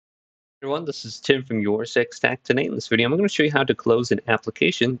Everyone, this is Tim from Your Six Stack. Today in this video, I'm going to show you how to close an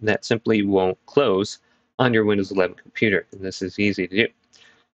application that simply won't close on your Windows 11 computer. And this is easy to do.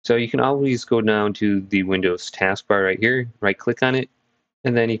 So you can always go down to the Windows taskbar right here, right click on it,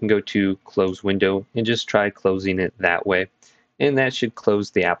 and then you can go to Close Window and just try closing it that way. And that should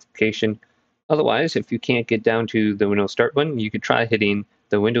close the application. Otherwise, if you can't get down to the Windows Start button, you could try hitting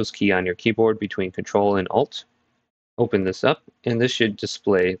the Windows key on your keyboard between Control and Alt. Open this up, and this should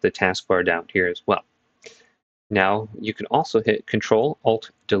display the taskbar down here as well. Now, you can also hit Control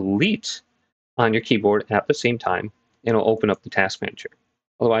Alt Delete on your keyboard at the same time, and it'll open up the Task Manager.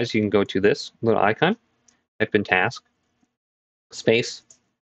 Otherwise, you can go to this little icon, type in Task, Space,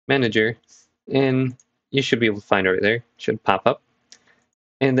 Manager, and you should be able to find it right there. It should pop up.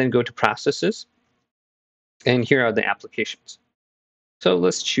 And then go to Processes, and here are the applications. So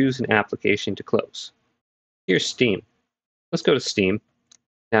let's choose an application to close. Here's Steam. Let's go to Steam.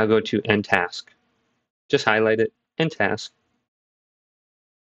 Now go to End Task. Just highlight it, End Task.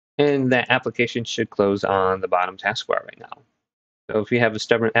 And that application should close on the bottom taskbar right now. So if you have a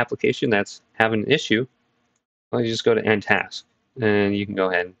stubborn application that's having an issue, well, you just go to End Task, and you can go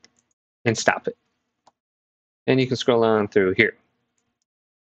ahead and stop it. And you can scroll on through here.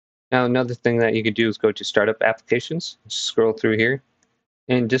 Now, another thing that you could do is go to Startup Applications, scroll through here,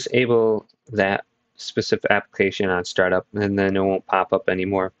 and disable that specific application on startup, and then it won't pop up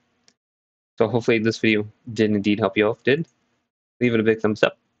anymore. So hopefully this video did indeed help you out. If it did, leave it a big thumbs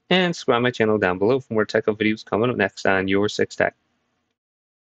up and subscribe my channel down below for more tech videos coming up next on Your Six Tech.